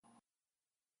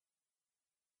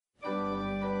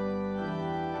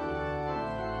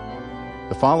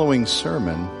The following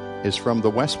sermon is from the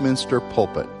Westminster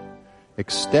pulpit,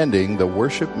 extending the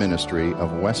worship ministry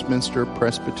of Westminster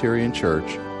Presbyterian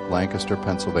Church, Lancaster,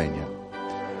 Pennsylvania.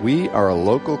 We are a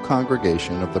local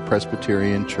congregation of the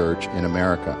Presbyterian Church in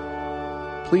America.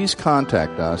 Please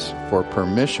contact us for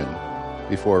permission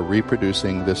before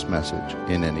reproducing this message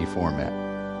in any format.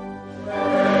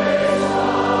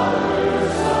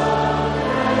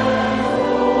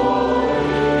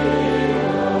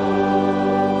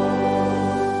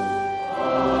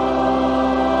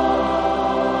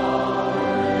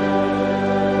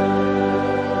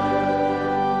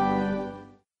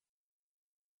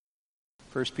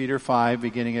 1 Peter 5,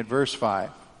 beginning at verse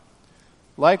 5.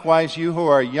 Likewise, you who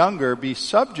are younger, be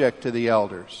subject to the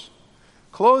elders.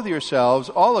 Clothe yourselves,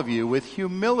 all of you, with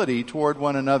humility toward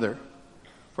one another.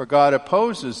 For God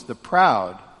opposes the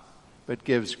proud, but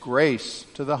gives grace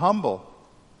to the humble.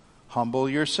 Humble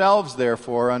yourselves,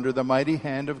 therefore, under the mighty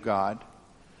hand of God,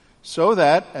 so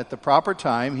that at the proper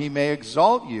time he may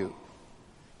exalt you,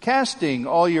 casting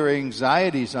all your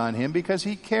anxieties on him, because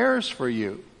he cares for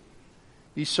you.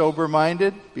 Be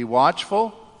sober-minded, be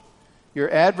watchful. Your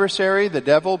adversary, the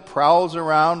devil, prowls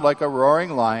around like a roaring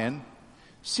lion,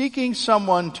 seeking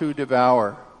someone to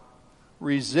devour.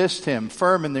 Resist him,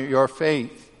 firm in your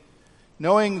faith,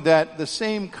 knowing that the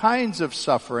same kinds of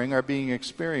suffering are being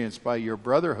experienced by your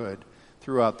brotherhood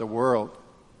throughout the world.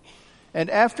 And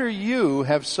after you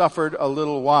have suffered a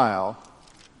little while,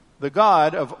 the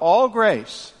God of all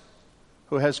grace,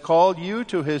 who has called you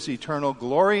to his eternal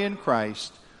glory in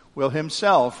Christ, will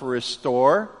himself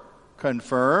restore,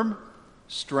 confirm,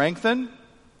 strengthen,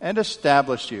 and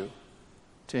establish you.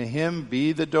 To him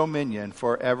be the dominion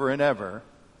forever and ever.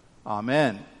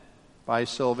 Amen. By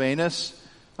Silvanus,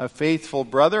 a faithful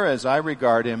brother as I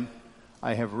regard him,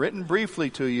 I have written briefly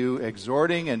to you,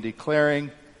 exhorting and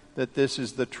declaring that this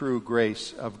is the true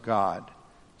grace of God.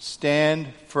 Stand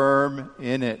firm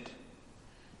in it.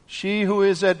 She who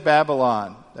is at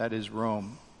Babylon, that is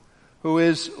Rome, who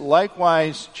is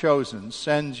likewise chosen,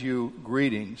 sends you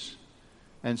greetings,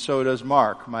 and so does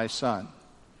Mark, my son.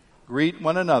 Greet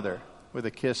one another with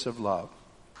a kiss of love.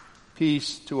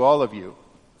 Peace to all of you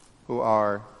who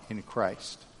are in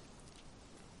Christ.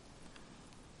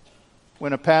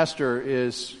 When a pastor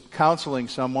is counseling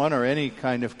someone, or any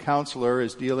kind of counselor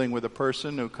is dealing with a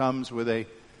person who comes with a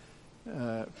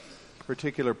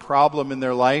particular problem in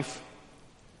their life,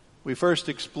 we first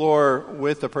explore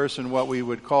with the person what we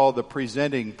would call the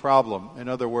presenting problem. In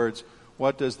other words,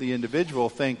 what does the individual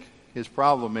think his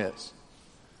problem is?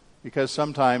 Because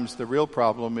sometimes the real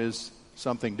problem is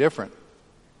something different,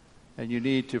 and you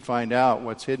need to find out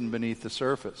what's hidden beneath the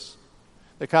surface.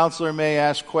 The counselor may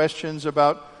ask questions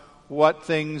about what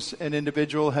things an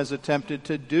individual has attempted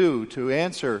to do to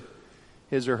answer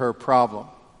his or her problem.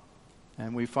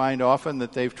 And we find often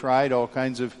that they've tried all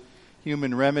kinds of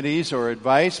human remedies or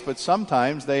advice, but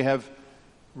sometimes they have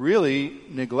really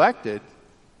neglected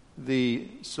the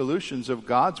solutions of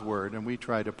God's Word, and we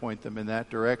try to point them in that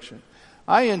direction.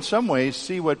 I, in some ways,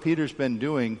 see what Peter's been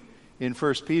doing in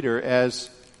 1 Peter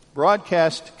as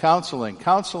broadcast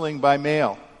counseling by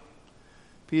mail.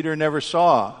 Peter never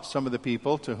saw some of the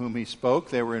people to whom he spoke.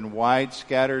 They were in wide,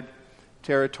 scattered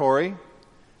territory,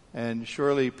 and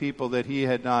surely people that he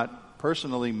had not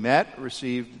personally met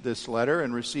received this letter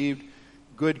and received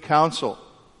good counsel.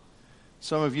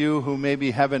 Some of you who maybe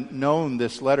haven't known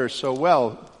this letter so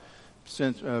well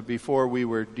since before we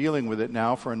were dealing with it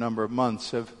now for a number of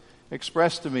months have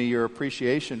expressed to me your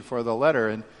appreciation for the letter.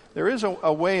 And there is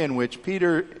a way in which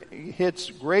Peter hits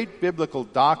great biblical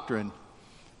doctrine,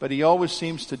 but he always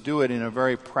seems to do it in a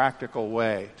very practical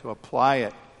way, to apply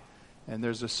it. And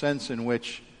there's a sense in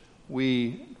which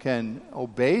we can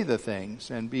obey the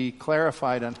things and be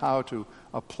clarified on how to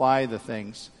apply the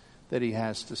things that he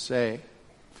has to say.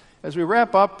 As we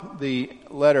wrap up the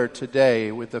letter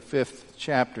today with the 5th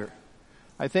chapter,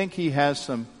 I think he has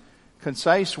some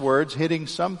concise words hitting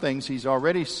some things he's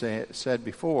already said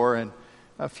before, and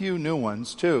a few new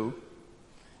ones too.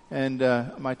 And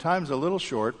my time's a little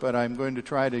short, but I'm going to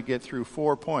try to get through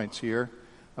 4 points here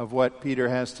of what Peter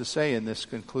has to say in this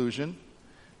conclusion.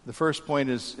 The first point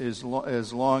is as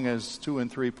long as 2 and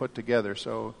 3 put together,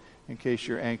 so in case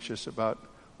you're anxious about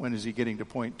when is he getting to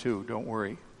point 2, don't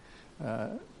worry.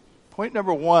 Point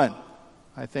number 1,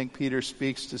 I think Peter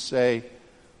speaks to say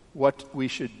what we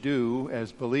should do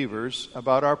as believers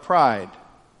about our pride.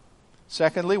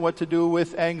 Secondly, what to do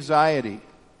with anxiety.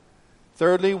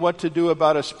 Thirdly, what to do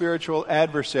about a spiritual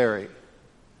adversary.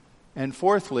 And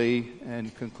fourthly,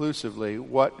 and conclusively,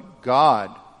 what God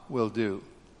will do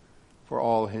for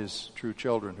all his true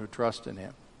children who trust in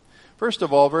him. First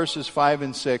of all, verses 5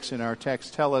 and 6 in our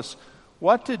text tell us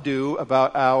what to do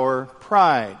about our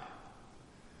pride.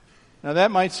 Now that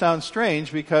might sound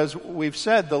strange because we've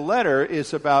said the letter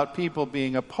is about people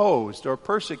being opposed or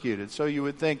persecuted. So you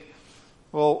would think,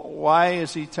 well, why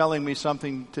is he telling me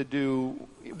something to do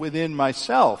within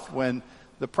myself when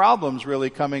the problem's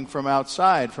really coming from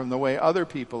outside, from the way other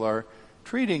people are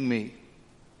treating me?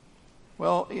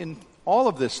 Well, in all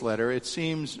of this letter, it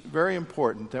seems very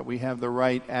important that we have the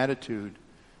right attitude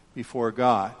before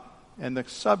God. And the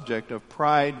subject of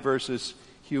pride versus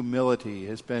humility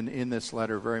has been in this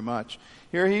letter very much.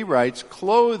 Here he writes,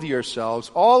 "Clothe yourselves,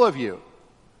 all of you."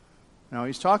 Now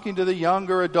he's talking to the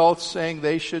younger adults, saying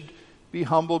they should be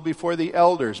humble before the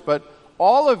elders, but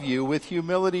all of you with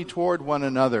humility toward one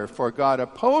another, for God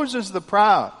opposes the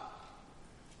proud,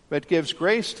 but gives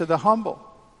grace to the humble.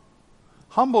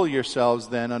 Humble yourselves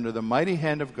then under the mighty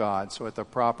hand of God, so at the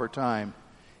proper time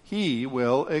he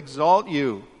will exalt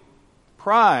you.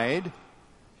 Pride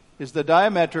is the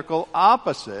diametrical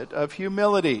opposite of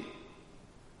humility.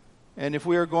 And if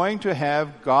we are going to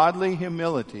have godly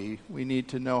humility, we need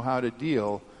to know how to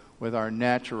deal with our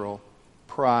natural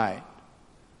pride.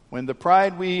 When the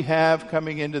pride we have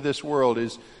coming into this world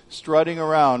is strutting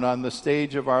around on the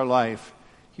stage of our life,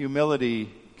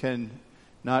 humility can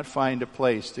not find a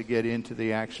place to get into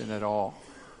the action at all.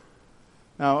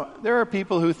 Now, there are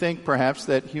people who think perhaps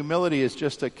that humility is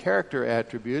just a character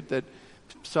attribute that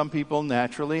some people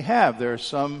naturally have. There are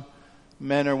some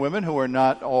men or women who are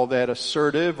not all that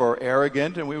assertive or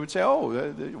arrogant, and we would say,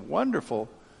 oh, wonderful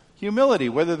humility,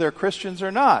 whether they're Christians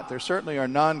or not. There certainly are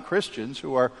non-Christians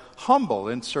who are humble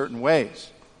in certain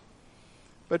ways.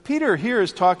 But Peter here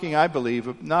is talking, I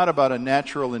believe, not about a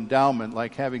natural endowment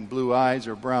like having blue eyes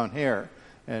or brown hair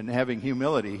and having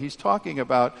humility. He's talking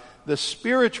about the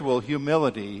spiritual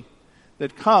humility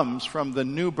that comes from the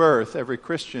new birth every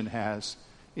Christian has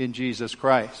in Jesus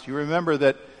Christ. You remember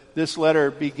that this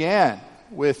letter began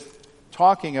with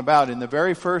talking about, in the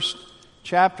very first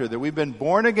chapter, that we've been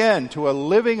born again to a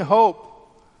living hope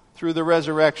through the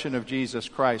resurrection of Jesus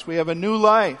Christ. We have a new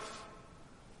life,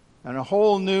 and a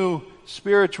whole new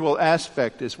spiritual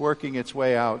aspect is working its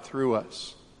way out through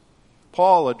us.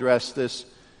 Paul addressed this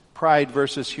pride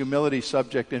versus humility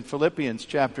subject in Philippians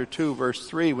chapter 2, verse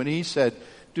 3, when he said,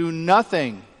 "Do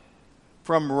nothing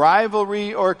from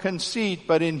rivalry or conceit,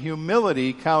 but in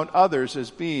humility count others as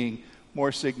being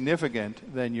more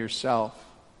significant than yourself."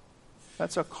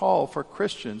 That's a call for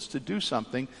Christians to do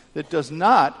something that does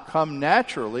not come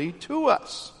naturally to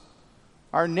us.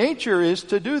 Our nature is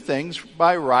to do things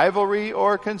by rivalry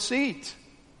or conceit.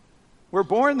 We're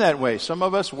born that way, some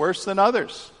of us worse than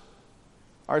others.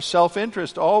 Our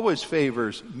self-interest always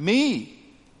favors me.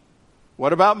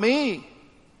 What about me?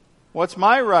 What's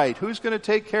my right? Who's going to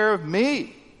take care of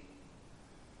me?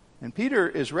 And Peter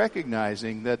is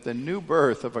recognizing that the new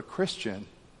birth of a Christian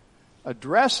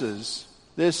addresses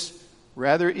this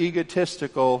rather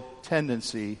egotistical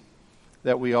tendency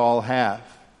that we all have.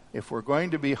 If we're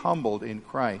going to be humbled in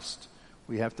Christ,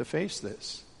 we have to face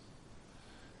this.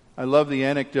 I love the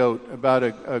anecdote about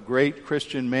a great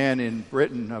Christian man in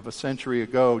Britain of a century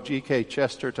ago, G.K.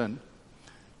 Chesterton.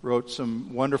 Wrote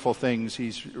some wonderful things.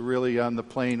 He's really on the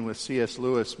plane with C.S.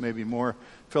 Lewis, maybe more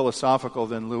philosophical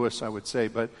than Lewis, I would say.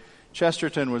 But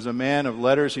Chesterton was a man of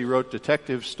letters. He wrote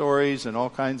detective stories and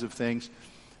all kinds of things.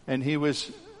 And he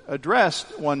was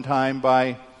addressed one time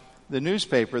by the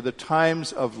newspaper, the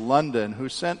Times of London, who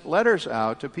sent letters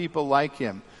out to people like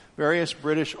him, various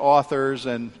British authors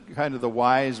and kind of the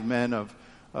wise men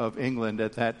of England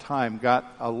at that time, got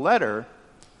a letter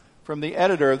from the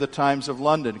editor of the Times of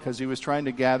London because he was trying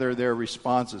to gather their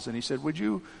responses. And he said, "Would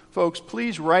you folks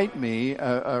please write me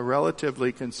a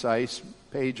relatively concise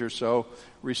page or so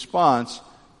response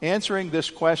answering this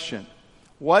question: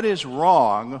 what is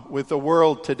wrong with the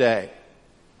world today?"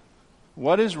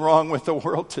 What is wrong with the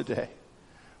world today?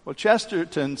 Well,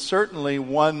 Chesterton certainly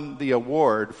won the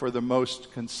award for the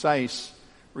most concise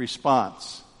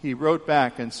response. He wrote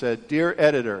back and said, "Dear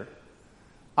editor,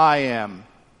 I am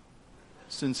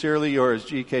sincerely yours,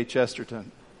 G.K.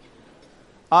 Chesterton.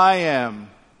 I am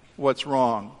what's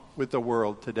wrong with the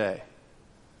world today."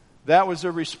 That was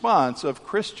a response of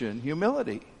Christian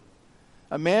humility.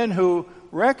 A man who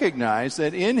recognized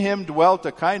that in him dwelt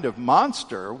a kind of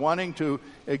monster wanting to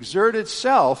exert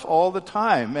itself all the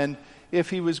time. And if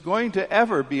he was going to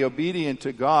ever be obedient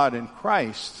to God and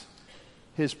Christ,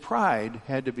 his pride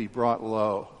had to be brought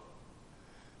low.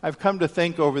 I've come to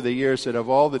think over the years that of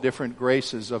all the different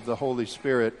graces of the Holy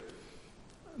Spirit,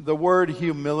 the word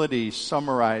humility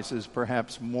summarizes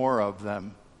perhaps more of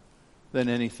them than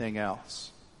anything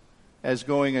else, as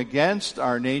going against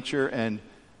our nature and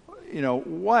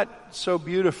what so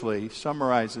beautifully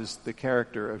summarizes the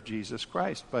character of Jesus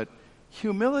Christ? But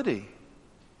humility.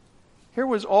 Here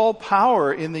was all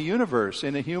power in the universe,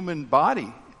 in a human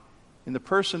body, in the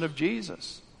person of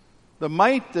Jesus. The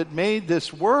might that made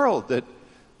this world, that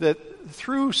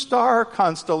threw star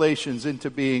constellations into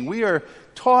being. We are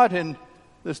taught in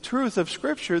the truth of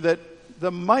Scripture that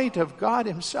the might of God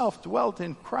himself dwelt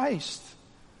in Christ,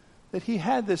 that he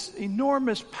had this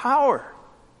enormous power,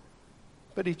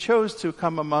 but he chose to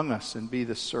come among us and be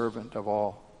the servant of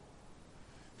all.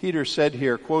 Peter said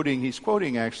here, he's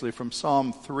quoting actually from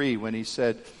Psalm 3 when he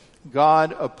said,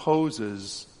 God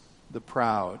opposes the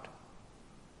proud.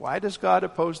 Why does God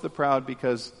oppose the proud?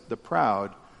 Because the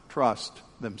proud trust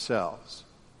themselves.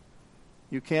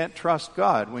 You can't trust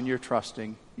God when you're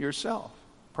trusting yourself,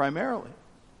 primarily.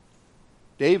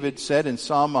 David said in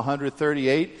Psalm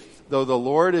 138, though the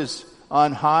Lord is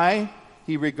on high,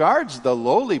 he regards the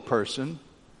lowly person,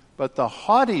 but the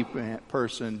haughty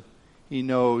person he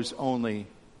knows only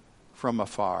from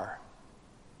afar.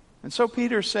 And so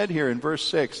Peter said here in verse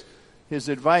 6, his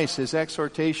advice, his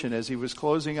exhortation as he was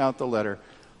closing out the letter,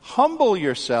 humble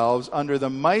yourselves under the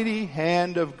mighty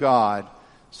hand of God,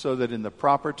 so that in the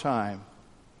proper time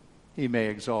he may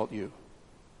exalt you.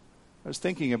 I was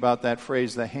thinking about that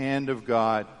phrase, the hand of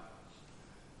God.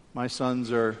 My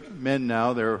sons are men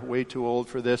now. They're way too old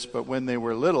for this, but when they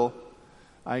were little,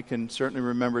 I can certainly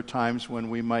remember times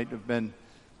when we might have been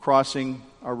crossing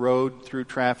a road through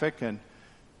traffic, and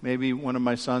maybe one of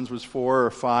my sons was 4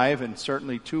 or 5 and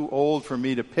certainly too old for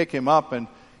me to pick him up and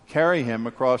carry him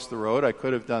across the road. I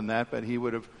could have done that, but he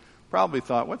would have probably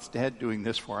thought, what's Dad doing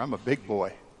this for? I'm a big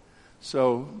boy.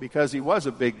 So because he was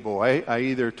a big boy, I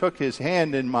either took his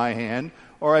hand in my hand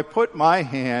or I put my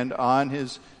hand on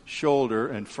his shoulder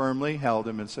and firmly held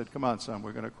him and said, come on, son,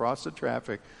 we're going to cross the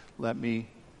traffic. Let me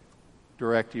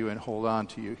direct you and hold on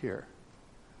to you here.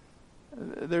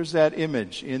 There's that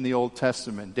image in the Old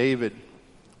Testament. David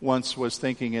once was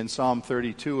thinking in Psalm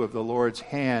 32 of the Lord's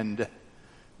hand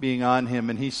being on him,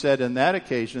 and he said on that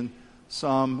occasion,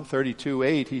 Psalm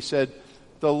 32:8, he said,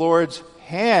 the Lord's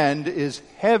hand is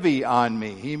heavy on me.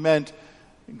 He meant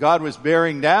God was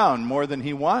bearing down more than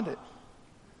he wanted.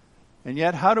 And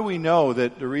yet, how do we know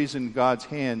that the reason God's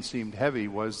hand seemed heavy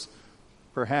was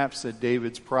perhaps that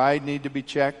David's pride needed to be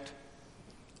checked,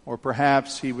 or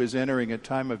perhaps he was entering a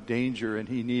time of danger and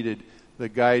he needed the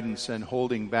guidance and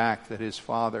holding back that his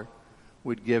father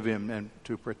would give him and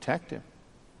to protect him.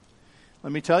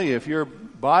 Let me tell you, if your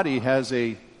body has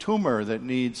a tumor that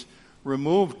needs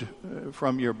removed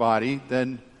from your body,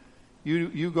 then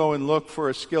you go and look for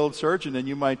a skilled surgeon, and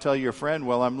you might tell your friend,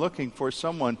 well, I'm looking for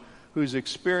someone whose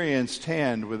experienced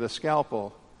hand with a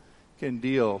scalpel can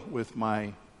deal with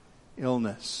my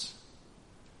illness.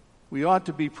 We ought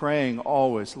to be praying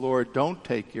always, Lord, don't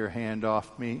take your hand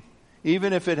off me.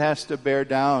 Even if it has to bear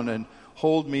down and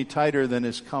hold me tighter than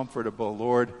is comfortable,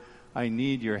 Lord, I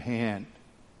need your hand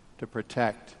to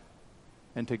protect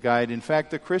and to guide. In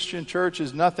fact, the Christian church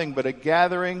is nothing but a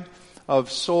gathering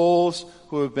of souls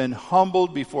who have been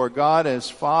humbled before God as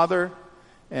Father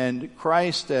and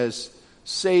Christ as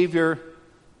Savior,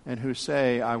 and who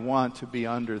say, I want to be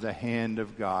under the hand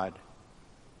of God.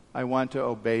 I want to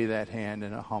obey that hand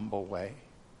in a humble way.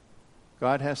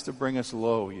 God has to bring us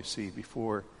low, you see,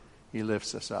 before he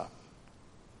lifts us up.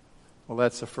 Well,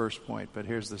 that's the first point, but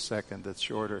here's the second that's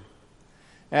shorter.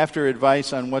 After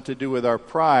advice on what to do with our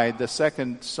pride, the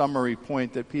second summary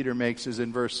point that Peter makes is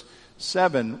in verse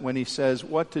 7 when he says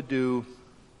what to do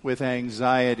with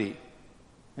anxiety.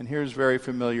 And here's very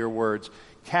familiar words.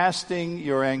 Casting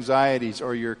your anxieties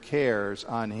or your cares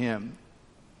on him,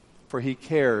 for he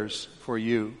cares for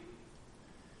you.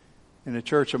 In the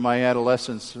church of my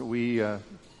adolescence, we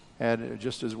had,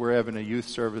 just as we're having a youth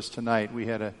service tonight, we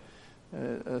had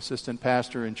an assistant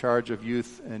pastor in charge of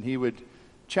youth, and he would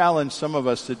challenge some of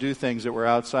us to do things that were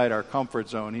outside our comfort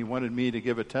zone. He wanted me to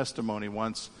give a testimony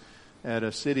once at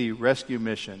a city rescue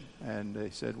mission, and he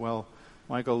said, well,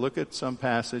 Michael, look at some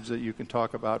passage that you can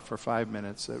talk about for 5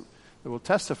 minutes that will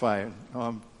testify. And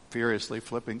I'm furiously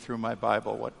flipping through my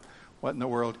Bible. What in the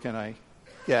world can I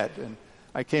get? And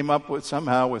I came up with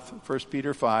 1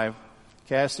 Peter 5,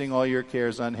 casting all your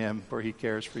cares on him, for he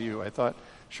cares for you. I thought,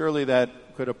 surely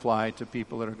that could apply to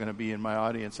people that are going to be in my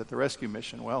audience at the rescue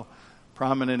mission. Well,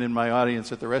 prominent in my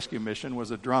audience at the rescue mission was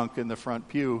a drunk in the front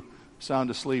pew, sound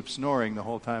asleep, snoring the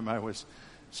whole time I was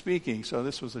speaking. So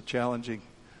this was a challenging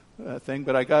thing.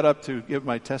 But I got up to give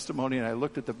my testimony, and I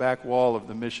looked at the back wall of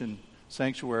the mission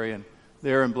sanctuary, and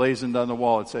there emblazoned on the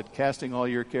wall it said, casting all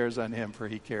your cares on him, for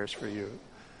he cares for you.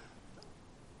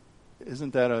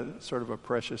 Isn't that a sort of a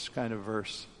precious kind of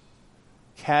verse?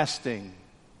 Casting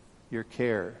your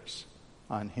cares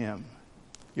on him.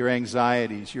 Your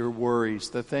anxieties, your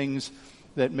worries, the things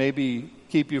that maybe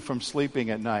keep you from sleeping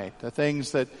at night, the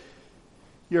things that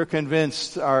you're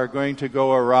convinced are going to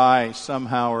go awry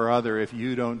somehow or other if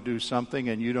you don't do something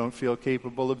and you don't feel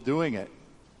capable of doing it.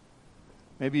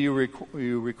 Maybe you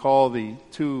recall the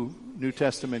two New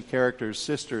Testament characters,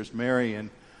 sisters, Mary and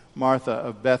Martha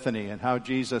of Bethany, and how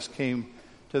Jesus came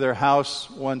to their house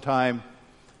one time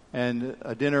and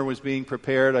a dinner was being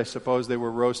prepared. I suppose they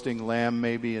were roasting lamb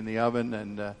maybe in the oven,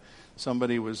 and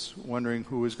somebody was wondering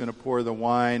who was going to pour the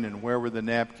wine and where were the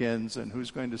napkins and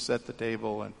who's going to set the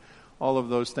table and all of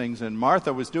those things. And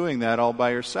Martha was doing that all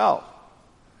by herself.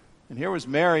 And here was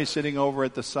Mary sitting over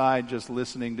at the side just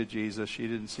listening to Jesus. She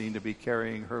didn't seem to be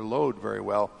carrying her load very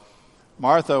well.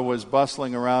 Martha was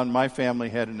bustling around. My family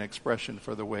had an expression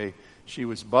for the way she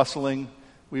was bustling.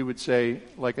 We would say,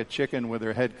 like a chicken with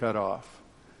her head cut off.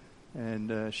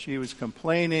 And she was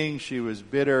complaining. She was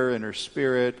bitter in her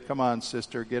spirit. Come on,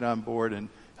 sister, get on board and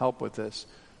help with this.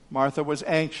 Martha was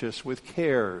anxious with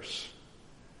cares.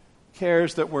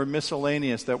 Cares that were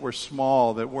miscellaneous, that were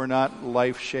small, that were not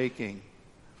life-shaking.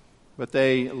 But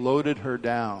they loaded her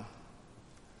down.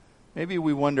 Maybe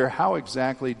we wonder, how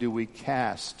exactly do we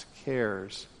cast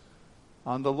cares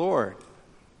on the Lord?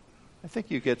 I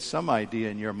think you get some idea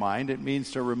in your mind. It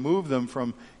means to remove them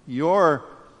from your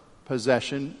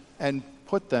possession and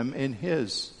put them in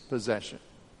his possession.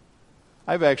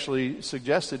 I've actually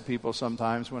suggested people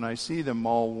sometimes when I see them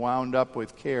all wound up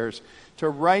with cares to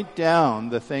write down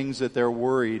the things that they're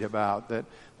worried about, that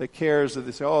the cares that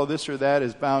they say, oh, this or that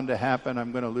is bound to happen.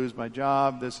 I'm going to lose my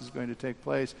job. This is going to take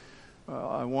place.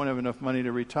 I won't have enough money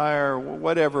to retire.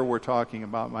 Whatever we're talking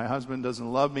about. My husband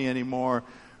doesn't love me anymore.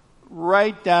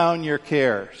 Write down your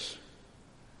cares.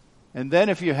 And then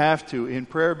if you have to, in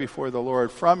prayer before the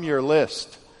Lord, from your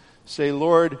list, say,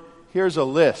 Lord, here's a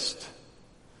list.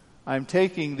 I'm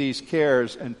taking these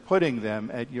cares and putting them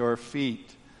at your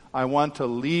feet. I want to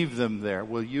leave them there.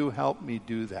 Will you help me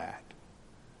do that?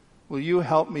 Will you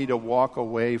help me to walk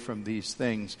away from these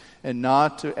things and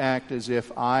not to act as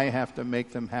if I have to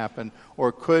make them happen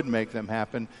or could make them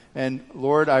happen? And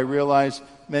Lord, I realize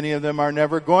many of them are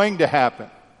never going to happen.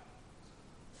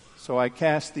 So I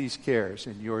cast these cares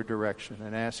in your direction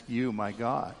and ask you, my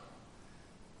God,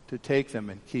 to take them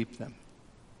and keep them.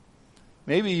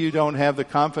 Maybe you don't have the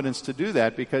confidence to do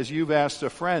that because you've asked a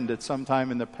friend at some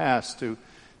time in the past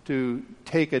to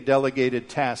take a delegated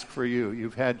task for you.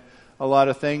 You've had a lot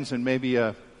of things, and maybe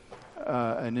an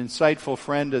insightful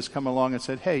friend has come along and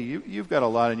said, hey, you've got a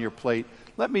lot on your plate.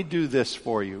 Let me do this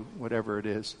for you, whatever it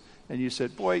is. And you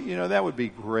said, boy, that would be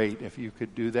great if you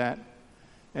could do that.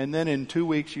 And then in 2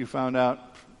 weeks you found out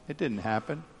it didn't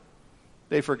happen.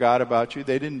 They forgot about you.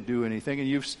 They didn't do anything.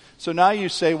 And so now you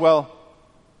say, well,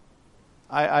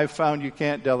 I've found you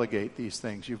can't delegate these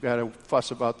things. You've got to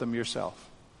fuss about them yourself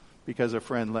because a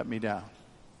friend let me down.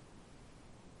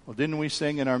 Well, didn't we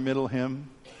sing in our middle hymn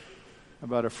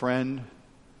about a friend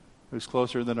who's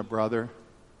closer than a brother?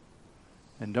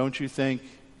 And don't you think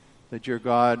that your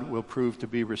God will prove to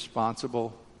be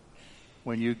responsible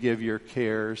when you give your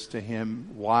cares to him?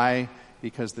 Why?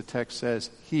 Because the text says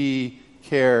he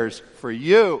cares for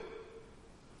you.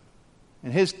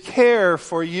 And his care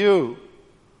for you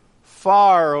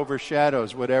far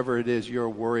overshadows whatever it is you're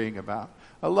worrying about.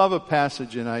 I love a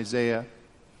passage in Isaiah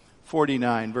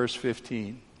 49, verse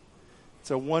 15.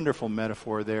 It's a wonderful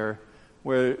metaphor there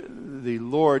where the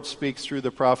Lord speaks through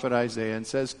the prophet Isaiah and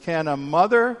says, can a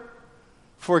mother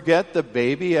forget the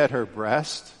baby at her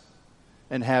breast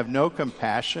and have no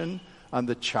compassion on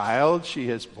the child she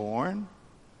has borne?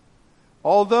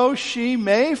 Although she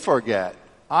may forget,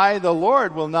 I, the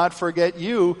Lord, will not forget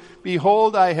you.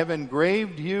 Behold, I have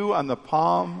engraved you on the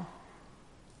palm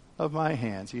of my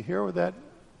hands. You hear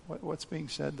what's being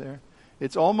said there?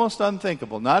 It's almost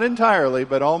unthinkable, not entirely,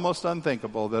 but almost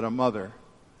unthinkable that a mother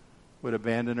would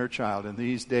abandon her child. In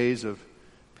these days of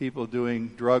people doing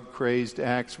drug-crazed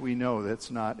acts, we know that's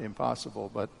not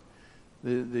impossible. But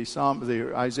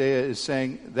the Isaiah is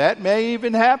saying, that may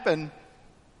even happen,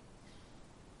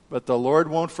 but the Lord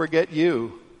won't forget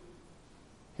you.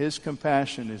 His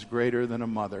compassion is greater than a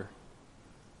mother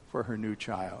for her new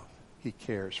child. He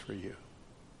cares for you.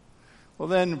 Well,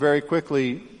 then, very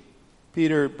quickly,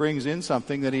 Peter brings in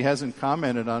something that he hasn't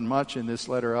commented on much in this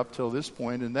letter up till this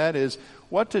point, and that is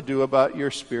what to do about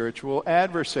your spiritual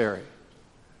adversary.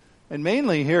 And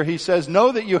mainly here he says,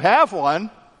 know that you have one,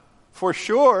 for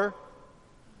sure.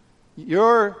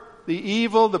 The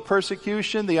evil, the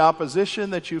persecution, the opposition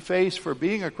that you face for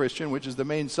being a Christian, which is the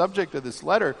main subject of this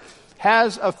letter,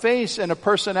 has a face and a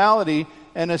personality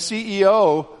and a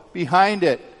CEO behind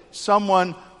it.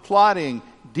 Someone plotting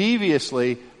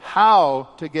deviously how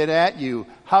to get at you,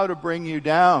 how to bring you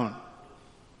down.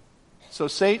 So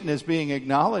Satan is being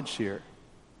acknowledged here.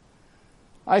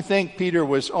 I think Peter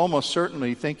was almost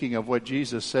certainly thinking of what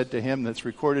Jesus said to him that's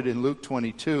recorded in Luke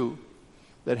 22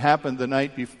 that happened the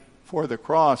night before the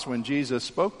cross when Jesus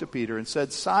spoke to Peter and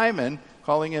said, Simon,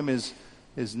 calling him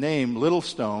his name, Little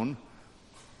Stone,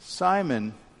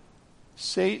 Simon,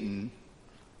 Satan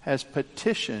has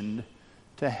petitioned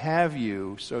to have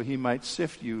you so he might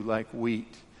sift you like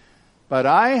wheat. But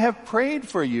I have prayed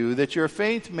for you that your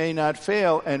faith may not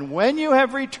fail, and when you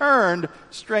have returned,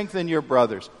 strengthen your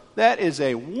brothers. That is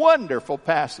a wonderful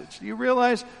passage. Do you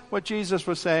realize what Jesus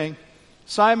was saying?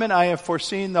 Simon, I have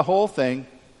foreseen the whole thing.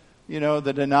 You know,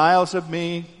 the denials of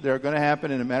me, they're going to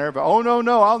happen in a matter of, oh,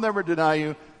 no, I'll never deny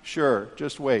you. Sure,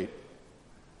 just wait.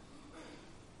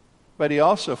 But he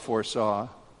also foresaw,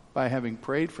 by having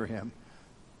prayed for him,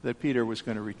 that Peter was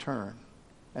going to return.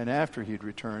 And after he'd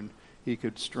returned, he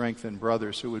could strengthen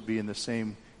brothers who would be in the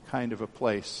same kind of a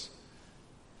place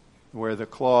where the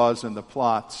claws and the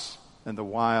plots and the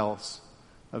wiles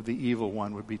of the evil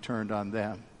one would be turned on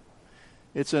them.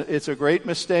 It's a great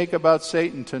mistake about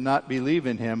Satan to not believe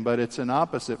in him, but it's an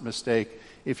opposite mistake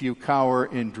if you cower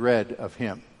in dread of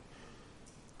him.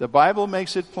 The Bible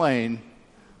makes it plain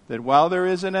that while there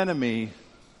is an enemy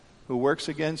who works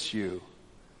against you,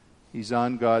 he's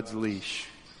on God's leash.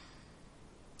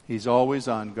 He's always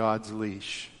on God's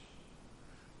leash.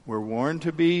 We're warned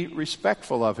to be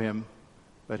respectful of him,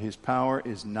 but his power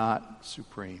is not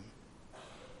supreme.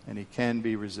 And he can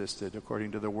be resisted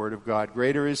according to the Word of God.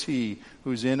 Greater is he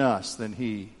who's in us than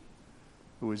he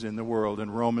who is in the world.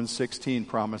 And Romans 16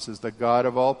 promises the God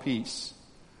of all peace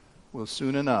will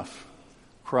soon enough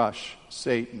crush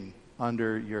Satan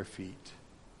under your feet.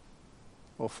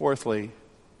 Well, fourthly,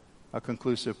 a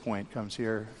conclusive point comes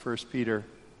here, 1 Peter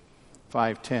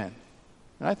 5:10.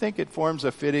 And I think it forms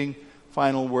a fitting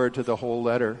final word to the whole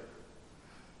letter.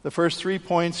 The first 3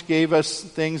 points gave us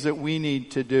things that we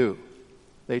need to do.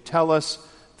 They tell us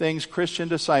things Christian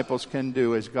disciples can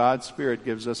do as God's Spirit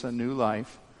gives us a new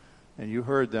life. And you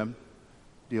heard them.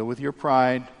 Deal with your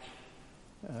pride.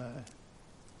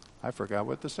 I forgot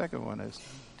what the second one is.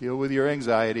 Deal with your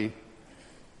anxiety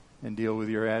and deal with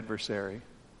your adversary.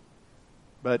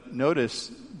 But notice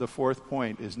the fourth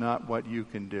point is not what you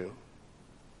can do.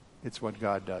 It's what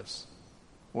God does.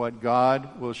 What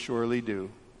God will surely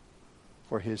do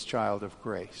for his child of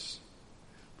grace.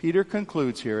 Peter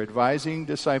concludes here, advising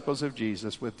disciples of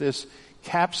Jesus with this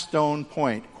capstone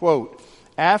point, quote,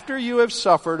 after you have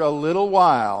suffered a little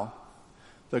while,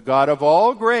 the God of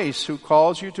all grace, who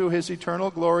calls you to his eternal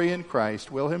glory in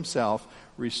Christ, will himself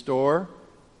restore,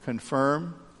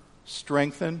 confirm,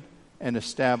 strengthen, and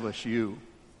establish you.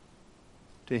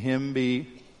 To him be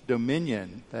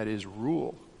dominion, that is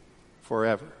rule,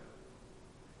 forever.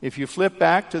 If you flip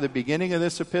back to the beginning of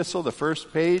this epistle, the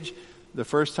first page, the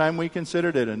first time we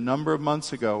considered it a number of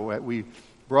months ago, we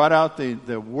brought out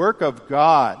the work of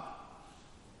God.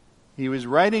 He was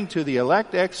writing to the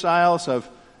elect exiles of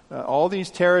all these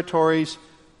territories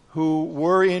who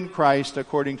were in Christ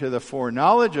according to the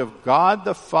foreknowledge of God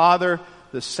the Father,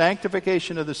 the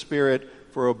sanctification of the Spirit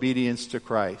for obedience to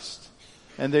Christ.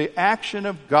 And the action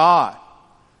of God.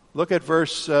 Look at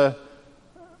verse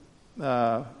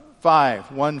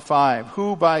 1:5,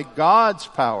 who by God's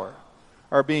power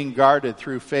are being guarded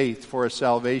through faith for a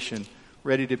salvation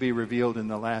ready to be revealed in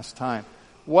the last time.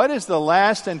 What is the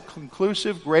last and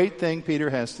conclusive great thing Peter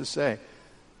has to say?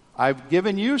 I've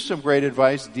given you some great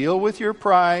advice. Deal with your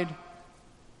pride.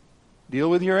 Deal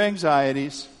with your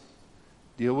anxieties.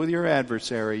 Deal with your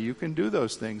adversary. You can do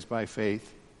those things by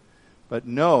faith. But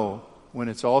know, when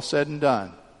it's all said and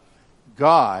done,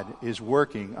 God is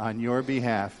working on your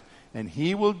behalf, and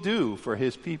he will do for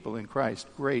his people in Christ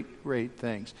great, great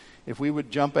things. If we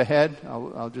would jump ahead,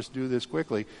 I'll just do this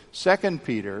quickly. 2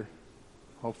 Peter,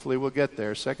 hopefully we'll get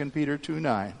there, 2 Peter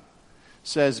 2:9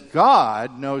 says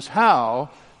God knows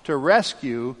how to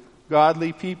rescue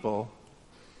godly people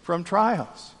from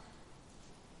trials.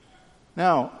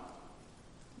 Now,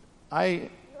 I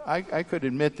could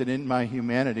admit that in my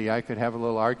humanity I could have a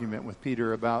little argument with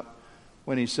Peter about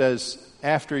when he says,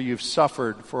 after you've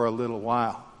suffered for a little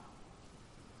while.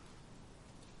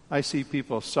 I see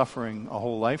people suffering a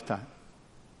whole lifetime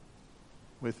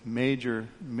with major,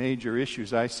 major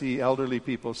issues. I see elderly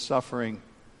people suffering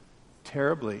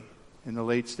terribly in the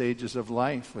late stages of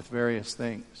life with various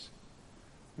things.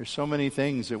 There's so many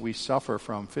things that we suffer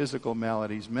from, physical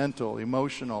maladies, mental,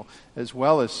 emotional, as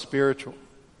well as spiritual.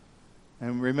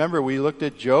 And remember, we looked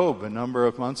at Job a number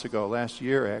of months ago, last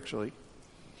year actually.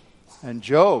 And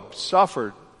Job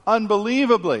suffered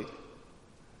unbelievably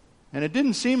And it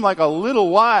didn't seem like a little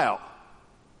while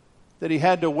that he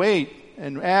had to wait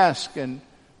and ask and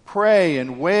pray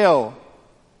and wail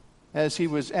as he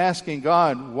was asking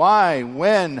God, why,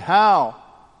 when, how.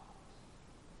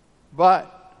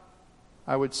 But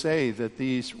I would say that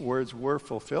these words were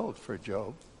fulfilled for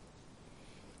Job.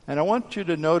 And I want you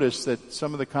to notice that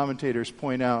some of the commentators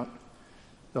point out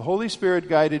the Holy Spirit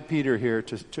guided Peter here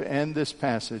to end this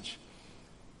passage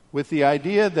with the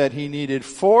idea that he needed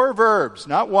 4 verbs,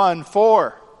 not 1,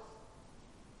 4,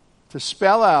 to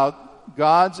spell out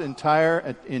God's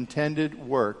entire intended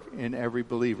work in every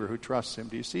believer who trusts him.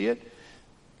 Do you see it?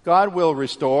 God will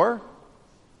restore.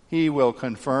 He will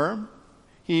confirm.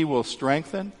 He will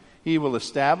strengthen. He will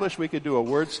establish. We could do a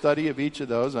word study of each of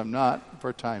those. I'm not,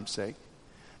 for time's sake.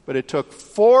 But it took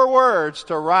 4 words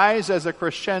to rise as a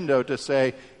crescendo to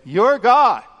say, your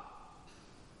God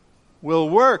will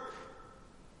work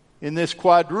in this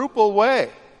quadruple way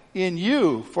in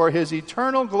you for his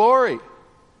eternal glory.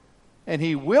 And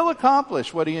he will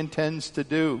accomplish what he intends to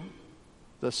do.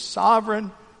 The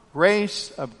sovereign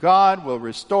grace of God will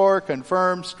restore,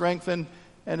 confirm, strengthen,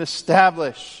 and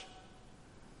establish.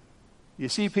 You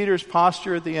see Peter's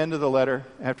posture at the end of the letter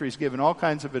after he's given all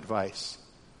kinds of advice.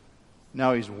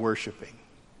 Now he's worshiping.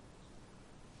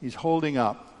 He's holding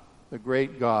up the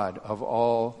great God of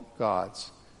all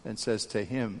gods and says, to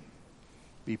him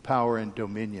be power and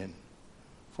dominion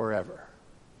forever.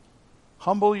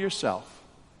 Humble yourself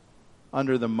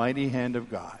under the mighty hand of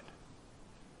God.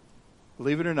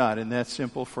 Believe it or not, in that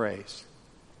simple phrase,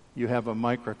 you have a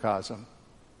microcosm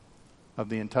of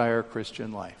the entire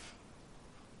Christian life.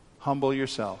 Humble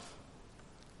yourself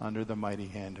under the mighty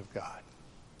hand of God.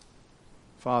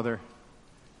 Father,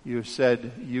 you have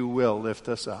said you will lift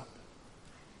us up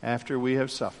after we have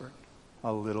suffered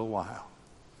a little while.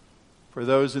 For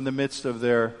those in the midst of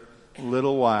their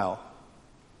little while,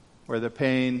 where the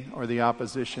pain or the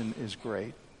opposition is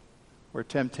great, where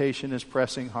temptation is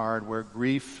pressing hard, where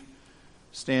grief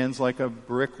stands like a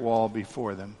brick wall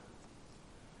before them,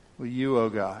 will you, O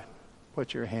God,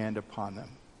 put your hand upon them.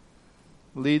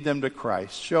 Lead them to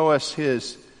Christ. Show us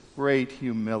his great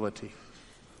humility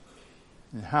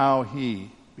and how he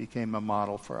became a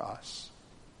model for us.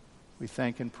 We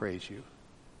thank and praise you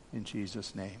in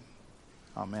Jesus' name.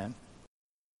 Amen.